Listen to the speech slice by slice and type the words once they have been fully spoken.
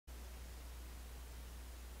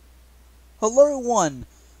Hello everyone,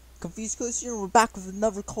 Confused Coast here. We're back with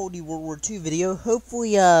another Call of Duty World War II video.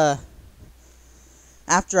 Hopefully, after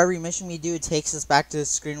every mission we do, it takes us back to the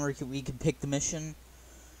screen where we can pick the mission.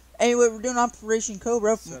 Anyway, we're doing Operation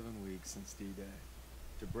Cobra. 7 weeks since D-Day.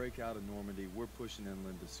 To break out of Normandy, we're pushing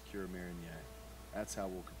inland to secure Marigny. That's how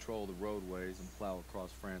we'll control the roadways and plow across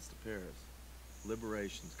France to Paris.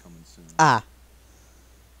 Liberation's coming soon.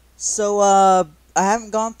 So, I haven't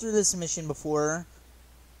gone through this mission before.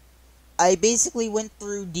 I basically went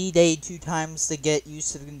through D-Day 2 times to get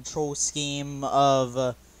used to the control scheme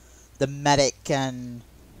of the medic and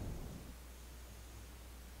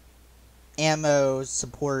ammo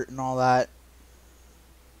support and all that.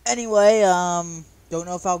 Anyway, don't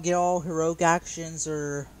know if I'll get all heroic actions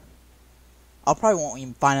or I'll probably won't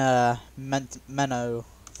even find a Menno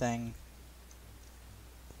thing.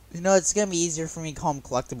 You know, it's gonna be easier for me to call them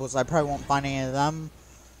collectibles. I probably won't find any of them.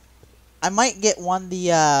 I might get one of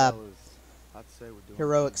the I'd say we're doing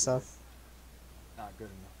heroic stuff. Not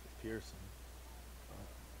good enough for Pearson.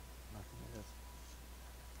 Nothing is.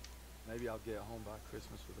 Maybe I'll get home by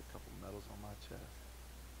Christmas with a couple medals on my chest.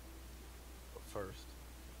 But first,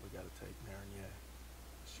 we gotta take Marigny.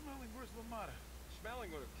 Schmeling, where's LaMotta?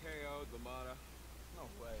 Schmeling would have KO'd LaMotta. No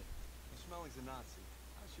way. Schmeling's a Nazi.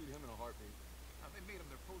 I'd shoot him in a heartbeat. Now, they made him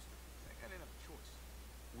their poster. That guy didn't have a choice.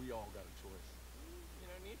 We all got a choice.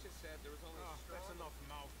 You know, Nietzsche said there was only strong... That's enough,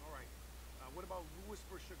 Mouth. All right. What about Louis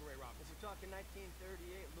versus Sugar Ray Robinson? If we're talking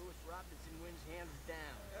 1938, Louis Robinson wins hands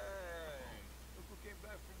down. Hey! Look who came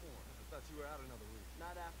back for more. I thought you were out another week.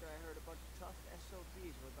 Not after I heard a bunch of tough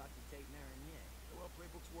SOBs were about to take Marigny. Well,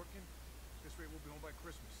 playbook's working. This rate we'll be home by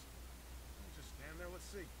Christmas. We'll just stand there.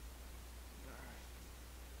 Let's see. All right.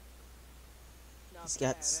 Not These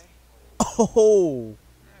bad, guys. eh? Oh!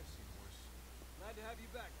 I've seen worse. Glad to have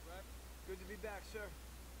you back, Brad. Good to be back, sir.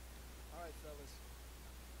 All right, fellas.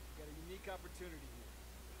 We got a unique opportunity here.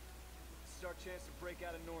 This is our chance to break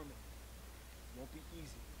out of Normandy. It won't be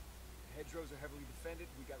easy. The hedgerows are heavily defended.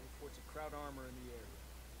 We got reports of crowd armor in the area.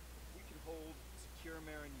 If we can hold, secure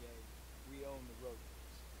Marigny, we own the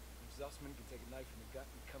roadways. And Zussman can take a knife in the gut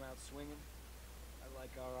and come out swinging. I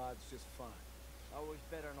like our odds just fine. Always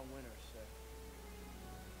bet on a winner, sir.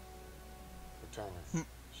 Return.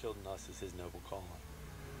 Shielding us is his noble calling.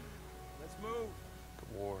 Let's move. The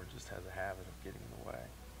war just has a habit of getting in the way.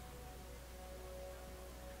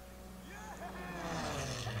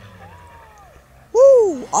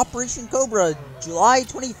 Woo! Operation Cobra, July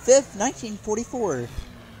 25th, 1944.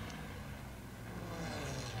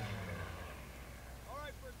 All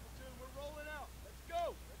right, first platoon, we're rolling out. Let's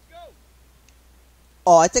go. Let's go.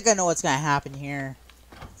 Oh, I think I know what's gonna happen here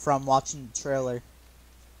from watching the trailer.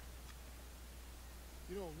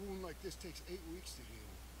 You know, a wound like this takes 8 weeks to heal.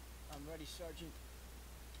 I'm ready, Sergeant.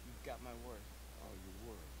 You've got my word. Oh, your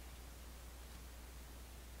word.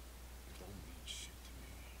 It don't mean shit to me.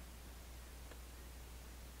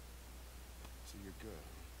 So you're good.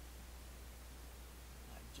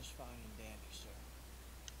 I'm just fine and dandy, sir.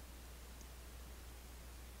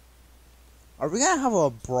 Are we gonna have a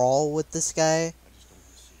brawl with this guy I just don't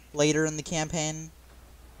see it. later in the campaign?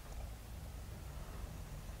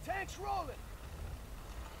 Tanks rolling.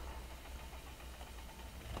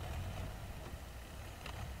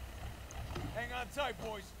 Hang on tight,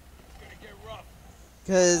 boys. It's gonna get rough.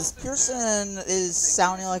 Because Pearson is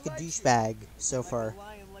sounding like a douchebag so far. Like a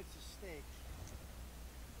lion likes a steak.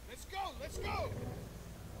 Let's go. Let's go.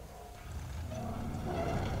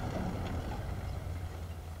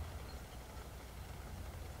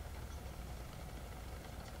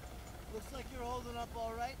 Looks like you're holding up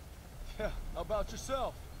all right. Yeah, how about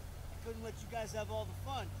yourself? Couldn't let you guys have all the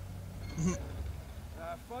fun.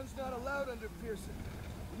 Fun's not allowed under Pearson.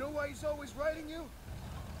 You know why he's always writing you?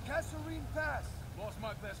 Kasserine Pass. Lost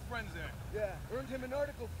my best friends there. Yeah, earned him an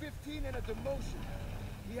Article 15 and a demotion.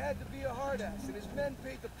 He had to be a hard ass, and his men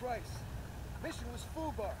paid the price. Mission was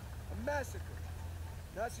FUBAR, a massacre.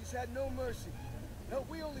 Nazis had no mercy. Hell,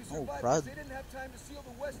 we only survived because they didn't have time to seal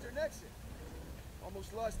the western exit.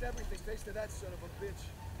 Almost lost everything thanks to that son of a bitch.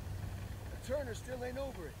 And Turner still ain't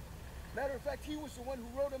over it. Matter of fact, he was the one who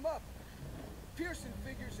wrote him up. Pearson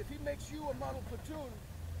figures if he makes you a model platoon,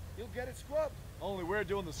 he'll get it scrubbed. Only we're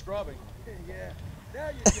doing the scrubbing. Yeah, now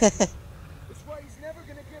you're getting it. That's why he's never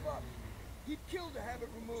gonna give up. He'd kill to have it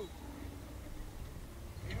removed.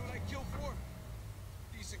 You know what I kill for?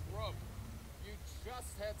 Decent grub. You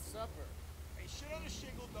just had supper. Hey, shit on a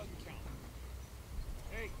shingle doesn't count.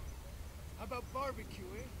 Hey, how about barbecue,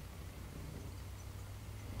 eh?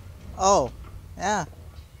 Oh, yeah.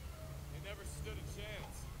 They never stood a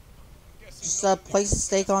chance. Guess Just place a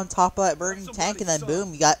steak on top of that burning tank, and then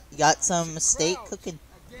boom, you got some steak cooking.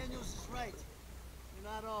 Daniels is right.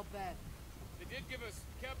 all bad. They did give us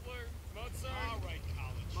Kepler, Mozart. All right,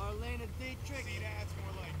 college. Marlena Dietrich. See, that's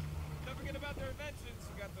more like. Don't forget about their inventions.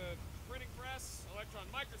 We got the printing press, electron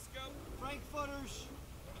microscope. Frankfurters.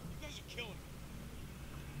 You guys are killing me.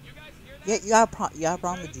 You guys hear that? Yeah, you got a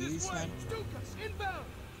problem with Jews, man? Stukas, inbound.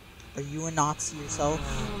 Are you a Nazi yourself?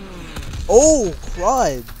 Oh,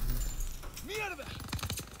 crud! Me out of it.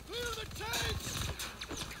 Clear the tanks.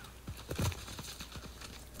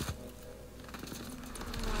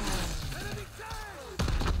 Enemy tanks.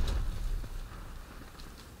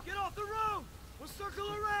 Get off the road. We'll circle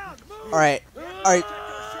around. Move. Alright, alright.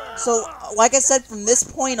 So, like I said, from this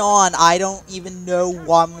point on, I don't even know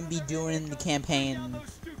what I'm going to be doing in the campaign.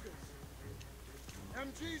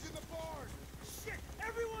 MG's in the bars. Shit!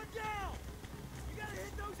 Everyone down! You gotta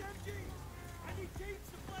hit those MGs! I need teams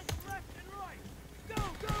to flank left and right! Go,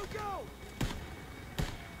 go, go!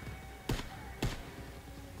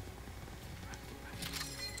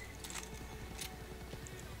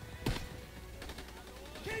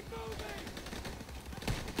 Keep moving!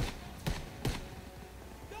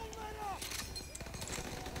 Don't let up!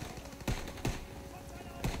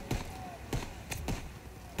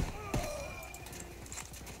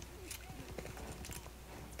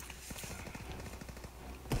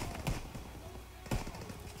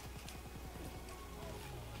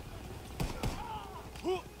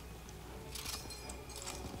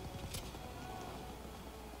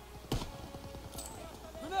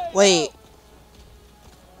 Wait.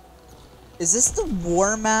 Is this the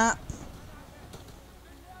war map?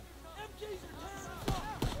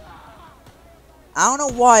 I don't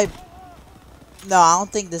know why. No, I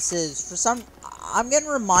don't think this is. For some, I'm getting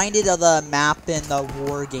reminded of the map in the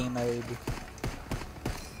war game mode.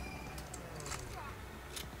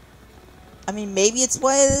 I mean, maybe it's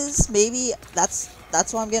what it is. Maybe that's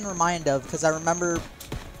what I'm getting reminded of, because I remember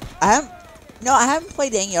I haven't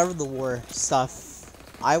played any other of the war stuff.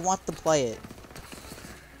 I want to play it.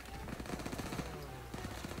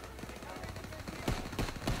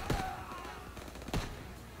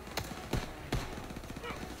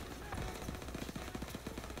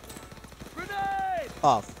 Grenade!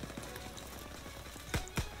 Off.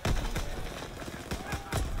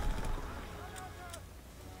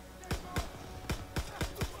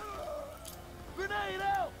 Grenade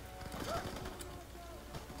out!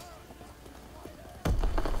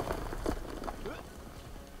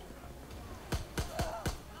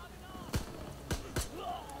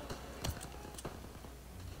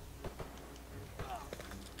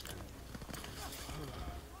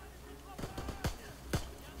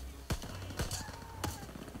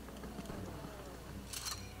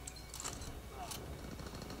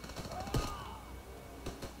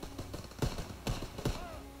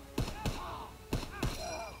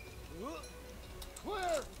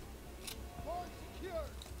 Clear. Bar secure.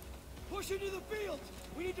 Push into the field!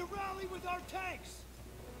 We need to rally with our tanks!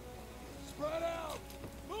 Spread out.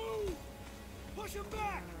 Move! Push them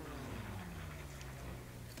back!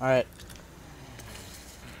 Alright.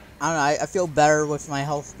 I don't know, I feel better with my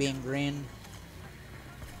health being green.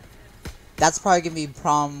 That's probably gonna be a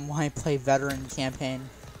problem when I play veteran campaign.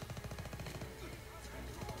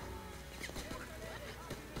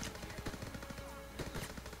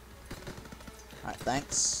 Alright,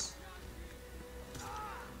 thanks.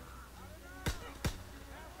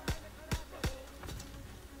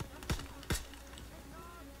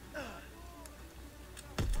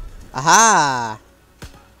 Aha!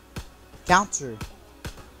 Counter.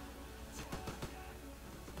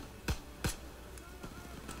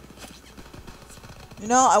 You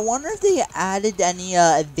know, I wonder if they added any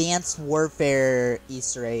advanced warfare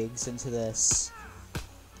Easter eggs into this.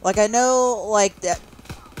 Like, I know, like, that,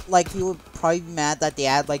 like, people would probably be mad that they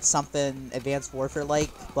add, like, something advanced warfare like,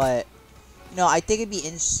 but, you know, I think it'd be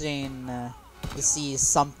interesting to see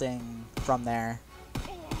something from there.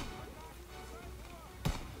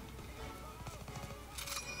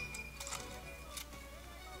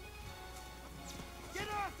 Get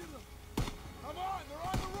after them! Come on, they're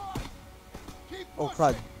on the run. Keep Oh,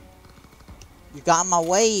 pushing. crud. You got in my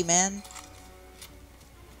way, man.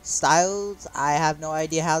 Styles, I have no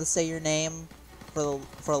idea how to say your name for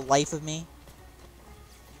the life of me.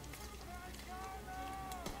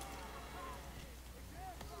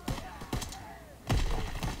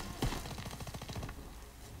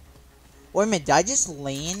 Wait a minute, did I just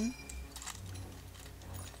lean?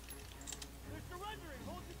 They're surrendering!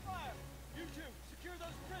 Hold your fire! You two, secure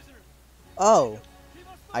those prisoners! Oh, Keep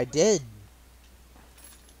us I moving. did.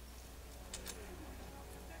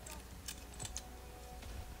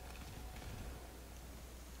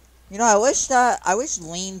 You know, I wish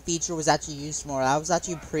lean feature was actually used more. That was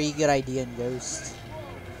actually a pretty good idea in Ghost.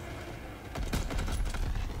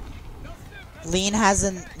 Lean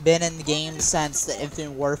hasn't been in the game since the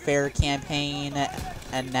Infinite Warfare campaign,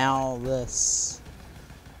 and now this.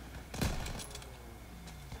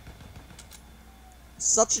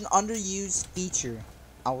 Such an underused feature.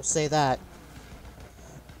 I will say that.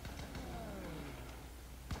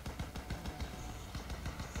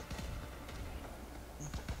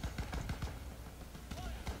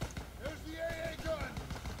 There's the AA gun.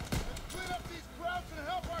 Let's clean up these crowds and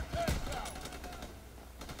help our tanks out.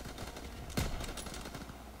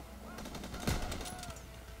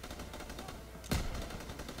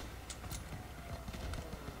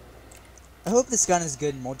 I hope this gun is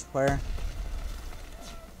good in multiplayer.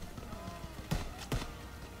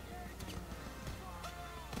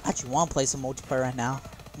 I actually want to play some multiplayer right now.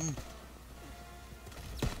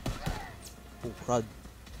 Oh, crud.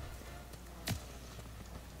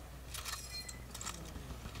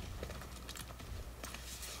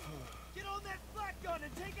 Get on that flat gun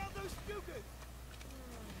and take out those Stukas!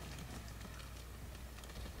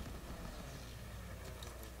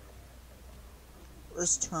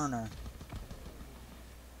 Where's Turner?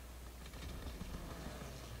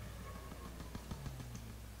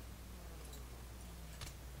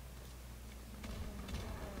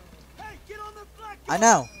 Hey, get on the flat I gun!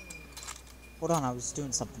 know. Hold on, I was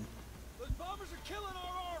doing something. Those bombers are killing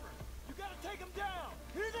our armor! You gotta take them down!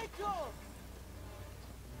 Here they come!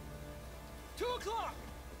 2 o'clock!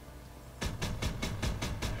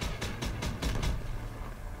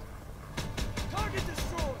 Target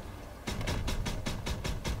destroyed!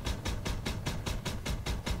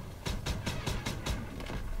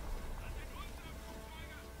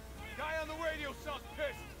 Guy on the radio sounds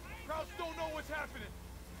pissed. Crowds don't know what's happening.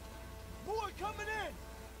 More coming in!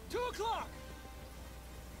 2 o'clock!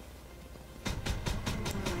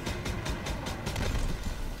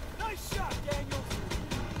 Nice shot, Daniels!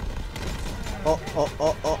 Oh.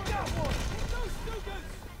 Got one! Those Stukas!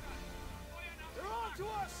 They're on to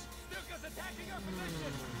us! Stukas attacking our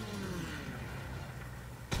position!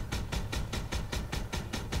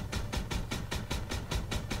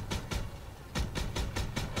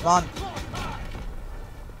 Come on.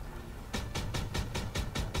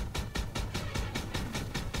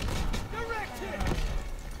 Direct hit!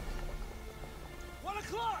 1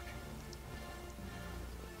 o'clock!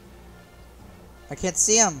 I can't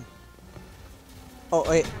see him. Oh,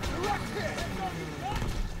 wait. Direct hit!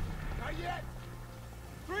 Not yet!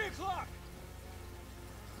 3 o'clock!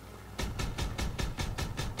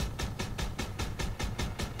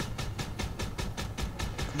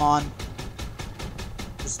 Come on.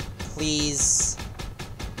 Just please.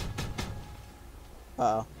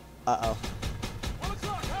 Uh-oh. Uh-oh. 1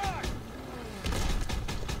 o'clock, high!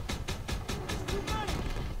 There's too many!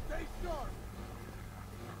 Stay sharp.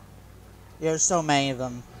 There's so many of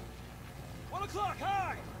them. 1 o'clock,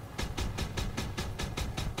 high!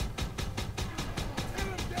 Hit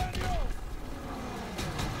him, Daniel.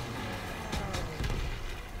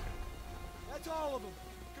 That's all of them.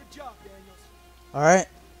 Good job, Daniels. Alright.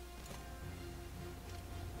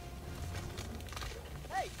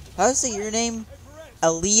 Hey! How to say your name? Hey,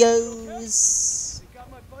 Perez! Elios They got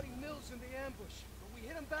my buddy Mills in the ambush, but we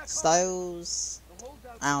hit him back hard. Styles. The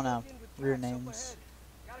holdouts I don't know. broke in with Weird packs up names. ahead.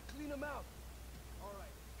 Gotta clean them out. All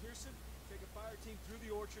right, Pearson, take a fire team through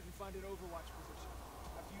the orchard and find an overwatch position.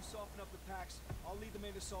 After you soften up the packs, I'll lead the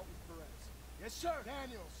main assault with Perez. Yes, sir.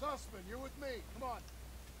 Daniel, Sussman, you're with me. Come on.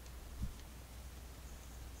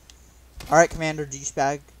 Alright, Commander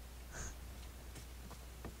Douchebag.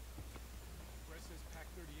 Press says pack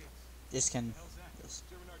 38. Just can. How's that? Just.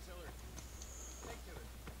 German artillery. Take killer.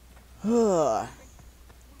 Ugh. What are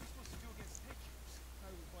we supposed to do against snake killers? I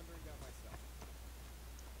was wondering that myself.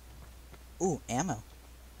 Ooh, ammo.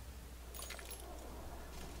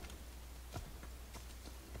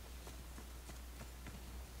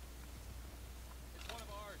 It's one of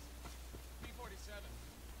ours. P-47.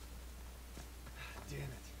 Damn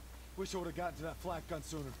it. Wish I would have gotten to that flat gun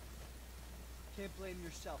sooner. Can't blame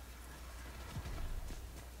yourself.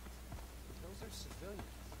 Those are civilians.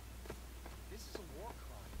 This is a war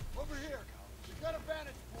crime. Over here. We got a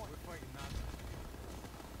vantage point. We're fighting Nazis.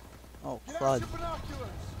 Oh, Get out crud. your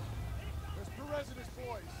binoculars. There's Perez and his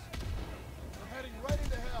boys. We're heading right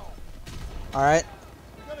into hell. Alright.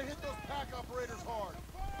 We gotta hit those pack operators hard.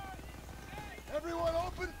 Everyone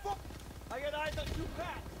open fire! I got eyes on 2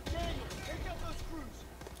 packs. Daniel, take out those crews.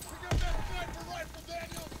 Pick up that sniper rifle,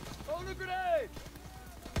 Daniels! Throw the grenade!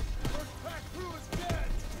 First pack crew is dead.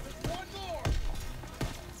 There's one more.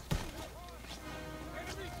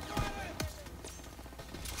 Enemy spotted!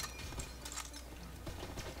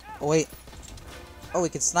 Oh, wait. Oh, we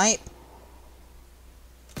can snipe.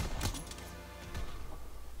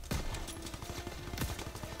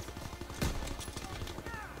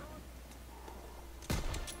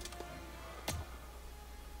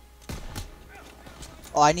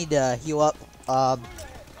 Oh, I need to heal up.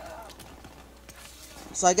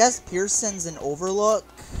 So I guess Pearson's an overlook.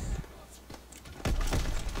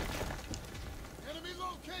 Enemy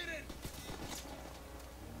located!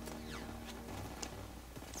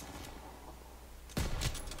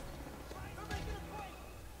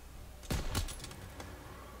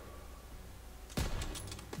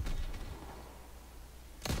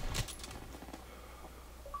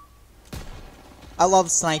 I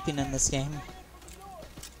love sniping in this game.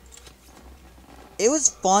 It was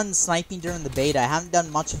fun sniping during the beta. I haven't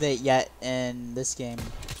done much of it yet in this game.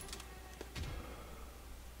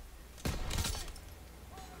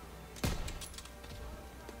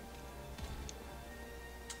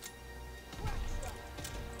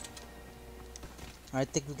 I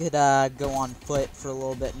think we could go on foot for a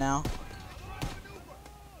little bit now.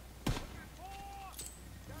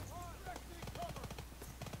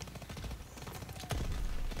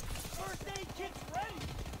 First aid kit's ready!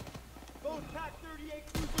 Both Pack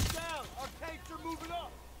 38 cruisers down! Our tanks are moving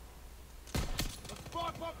up! Let's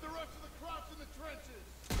mop up the rest of the crops in the trenches!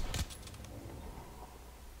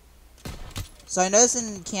 So I noticed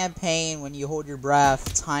in campaign, when you hold your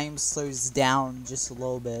breath, time slows down just a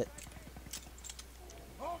little bit.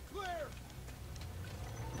 All clear!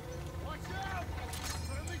 Watch out!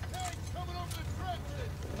 Friendly tanks coming over the trenches!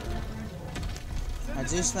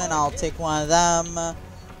 Inducement, I'll take one of them.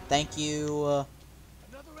 Thank you.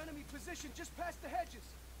 Another enemy position just past the hedges.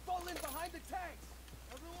 Fall in behind the tanks.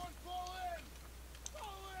 Everyone fall in!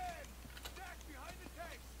 Fall in! Stack behind the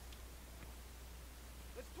tanks!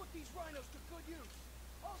 Let's put these rhinos to good use.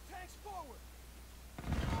 All tanks forward.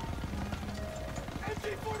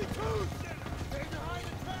 MG-42s! Stay behind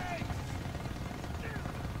the tanks!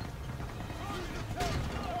 Use the tanks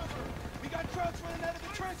for cover! We got crowds running out of the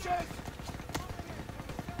trenches.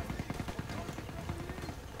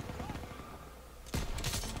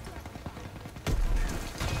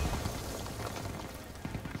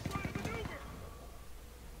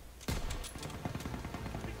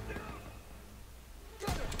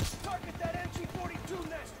 Gunner, target that MG-42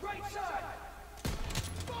 nest, right side.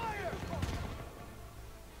 Fire!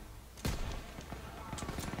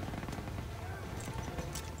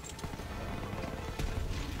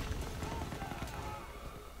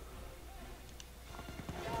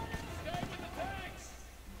 Stay with the tanks!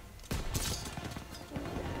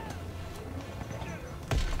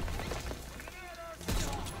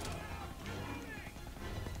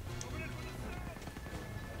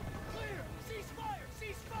 Clear! Ceasefire!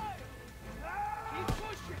 Ceasefire! Keep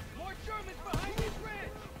pushing! More Germans behind this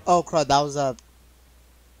ridge! Oh crud, that was a.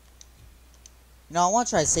 No, I want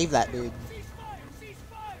to try to save that dude. Ceasefire!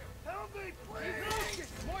 Ceasefire! Help me, please! Keep pushing!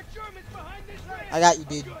 More Germans behind this ridge! I got you,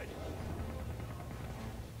 dude. Good.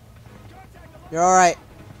 You're alright.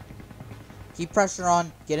 Keep pressure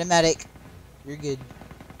on. Get a medic. You're good.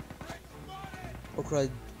 Oh crud.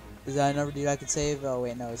 Is that another dude I could save? Oh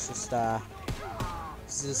wait, no, it's just none.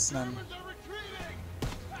 Germans are retreating!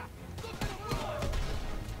 Keep moving!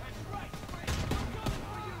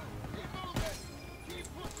 Keep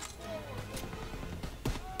pushing forward!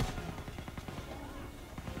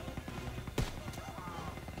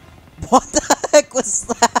 What the heck was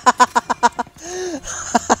that?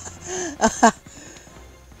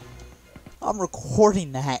 I'm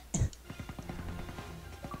recording that.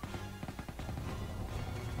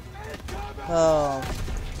 Oh.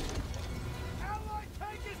 Allied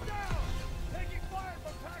tank is down! Taking fire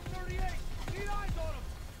from Pack 38! Need eyes on them!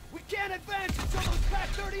 We can't advance until those Pack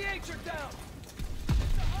 38s are down!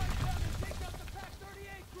 It's a hard job to take out the Pack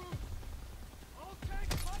 38 group! All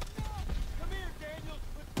tanks button up! Come here, Daniels!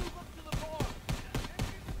 Let's move up to the bar!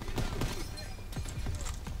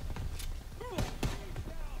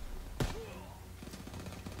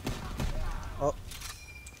 Oh.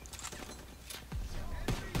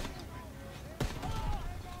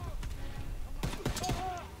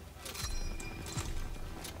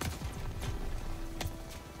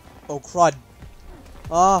 Oh crud.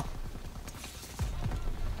 Ah.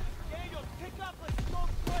 Daniels, pick up a assault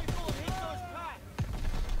rifle and hit those packs!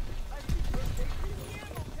 I see first aid kit and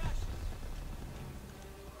ammo caches!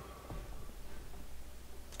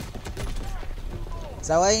 Is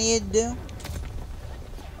that what I need to do?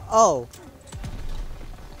 Oh.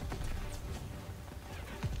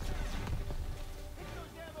 Hit those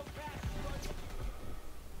ammo caches, buddy!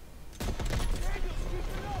 Daniels, keep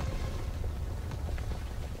it up!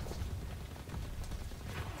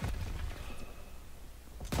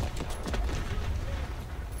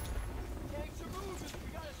 Tanks are moving! We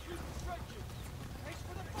gotta shoot the stretches! Thanks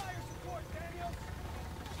for the fire support, Daniels!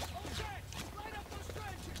 Okay, line up those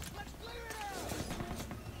trenches! Let's clear it out!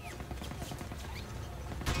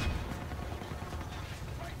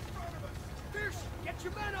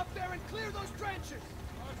 men up there and clear those trenches.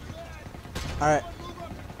 Alright. Move up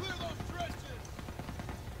and clear those trenches.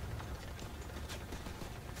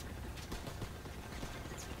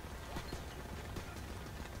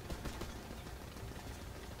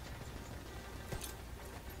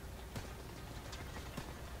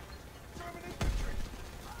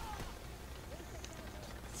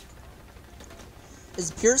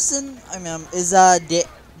 Is Pearson, I mean, is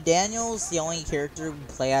Daniels the only character we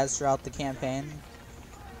play as throughout the campaign?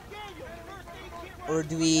 Or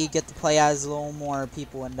do we get to play as a little more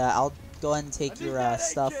people? And I'll go ahead and take your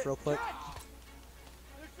stuff real quick.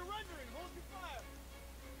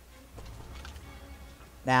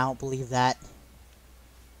 Nah, I don't believe that.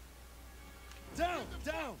 Down,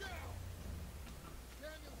 down.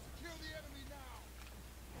 Daniel, secure the enemy now.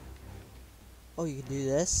 Oh, you can do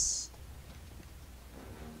this.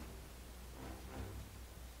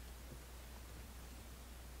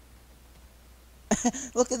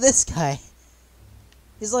 Look at this guy.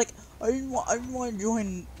 He's like, I didn't want to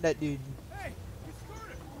join that dude. Hey, you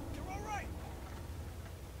scored it. You're all right.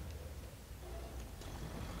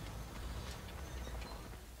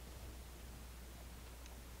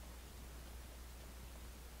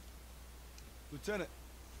 Lieutenant.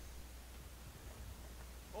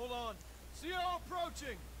 Hold on. CO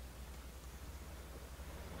approaching.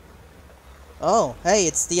 Oh, hey,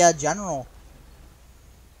 it's the general.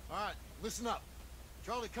 All right, listen up.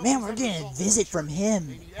 Charlie, come Man, on, we're send getting a us all visit to from church. him.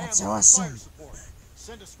 They need That's ammo and fire awesome. support.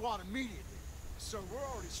 Send a squad immediately. Sir, we're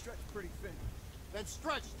already stretched pretty thin. Then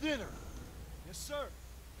stretch thinner. Yes, sir.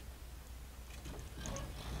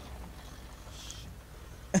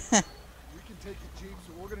 We can take the jeep,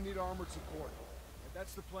 so we're gonna need armored support.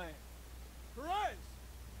 That's the plan. Perez!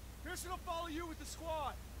 Pearson will follow you with the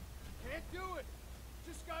squad. Can't do it.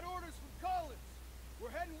 Just got orders from Collins. We're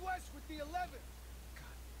heading west with the 11th.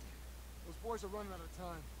 Those boys are running out of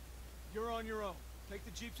time. You're on your own. Take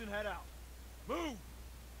the jeeps and head out. Move!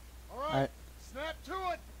 All right, Alright. snap to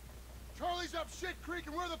it. Charlie's up shit creek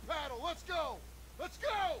and we're the paddle. Let's go. Let's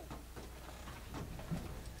go.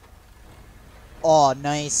 Oh,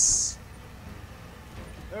 nice.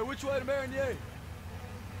 Hey, which way to Marigny?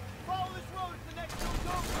 Follow this road at the next road's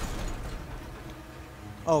over.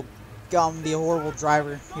 Oh, God, I'm gonna be a horrible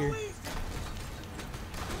driver Go here. easy.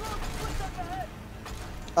 The road splits up ahead.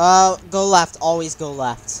 Go left. Always go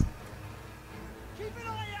left. Keep an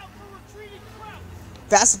eye out for retreating crowds.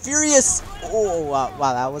 Fast and Furious. Oh, wow,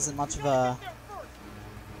 wow, that wasn't much of a. Get there first.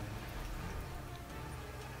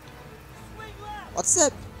 Swing left. What's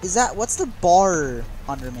that? Is that what's the bar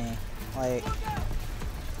under me? Like, Look out.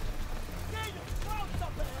 Daniel, crowds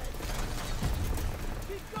up ahead.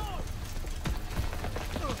 Keep going.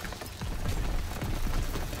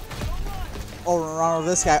 All right. oh, run over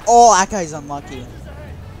this guy. Oh, that guy's unlucky. Ahead.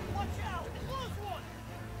 Watch out. Close one.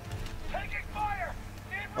 Taking fire.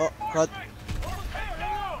 Oh, crud. Over there.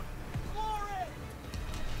 Hang on. Flores.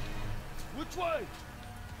 Which way?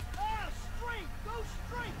 Ah, straight. Go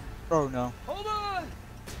straight. Oh no, Hold on.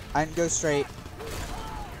 I didn't go straight.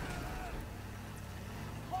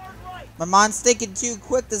 Hard right. My mind's thinking too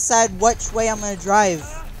quick to decide which way I'm gonna drive.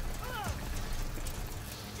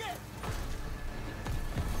 Get.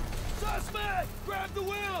 Suspect, grab the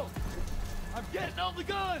wheel. I'm getting on the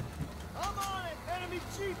gun. I'm on it. Enemy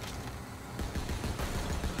jeep.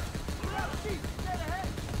 Grab jeep. Dead ahead.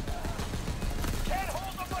 Can't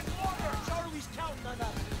hold them much longer. Charlie's counting on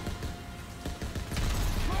us.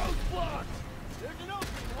 Road blocked. There's an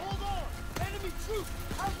opening. Hold on. Enemy troops.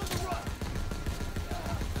 Out for the run.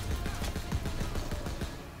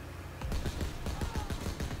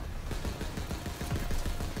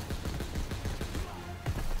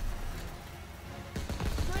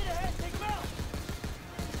 Straight ahead. Take him out.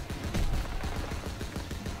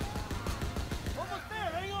 Almost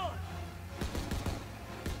there. Hang on.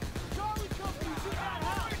 Charlie company's in that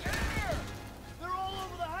house. Here. They're all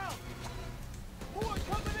over the house. More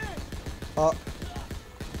coming in. Oh,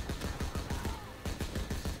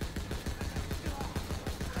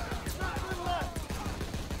 Nothing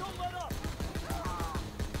left. Don't let up.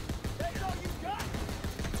 That's all you got?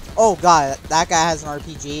 oh God, that guy has an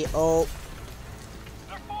RPG. Oh,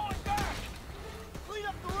 They're falling back. Clean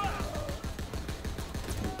up the run.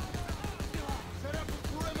 Set up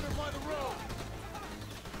a perimeter by the road.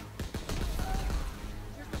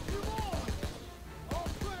 Just a few more. All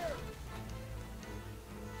clear.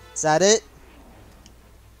 is that it?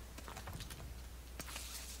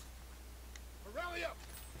 Rally up.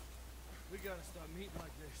 We gotta stop meeting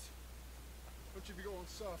like this. Don't you be going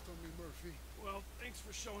soft on me, Murphy. Well, thanks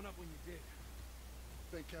for showing up when you did.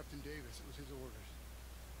 Thank Captain Davis. It was his orders.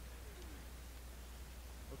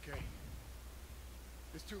 Okay.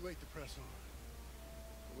 It's too late to press on.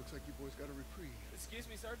 It looks like you boys got a reprieve. Excuse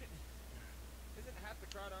me, Sergeant. Isn't half the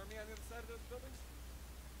crowd army on the other side of those buildings?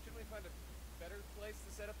 Shouldn't we find a better place to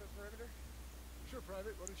set up a perimeter? Sure,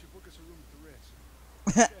 Private. Why don't you book us a room at the Ritz?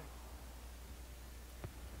 Okay.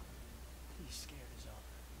 He's scared as all.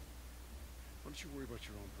 Why don't you worry about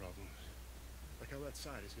your own problems? Like how that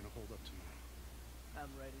side is gonna hold up tomorrow.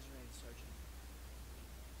 I'm right as rain, Sergeant.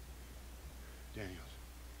 Daniels,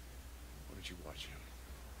 why don't you watch him?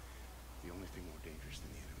 The only thing more dangerous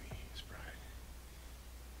than the enemy is pride.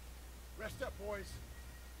 Rest up, boys.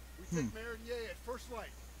 We take Marigny at first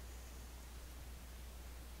light.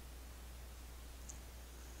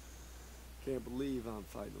 Can't believe I'm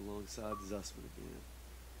fighting alongside Zussman again.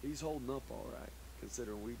 He's holding up all right,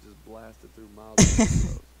 considering we just blasted through miles of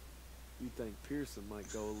roads. You'd think Pearson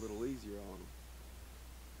might go a little easier on him.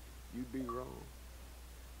 You'd be wrong.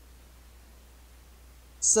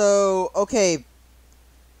 So, okay.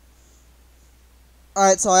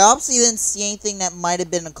 Alright, so I obviously didn't see anything that might have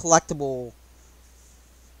been a collectible.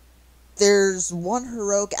 There's one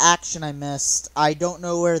heroic action I missed. I don't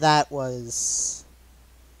know where that was.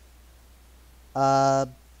 So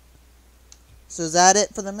is that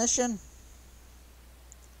it for the mission?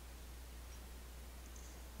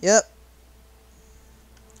 Yep.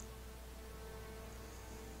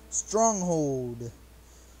 Stronghold.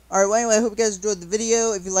 Alright, well anyway, I hope you guys enjoyed the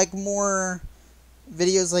video. If you like more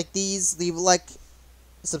videos like these, leave a like,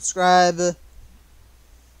 subscribe,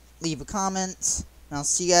 leave a comment, and I'll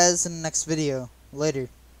see you guys in the next video. Later.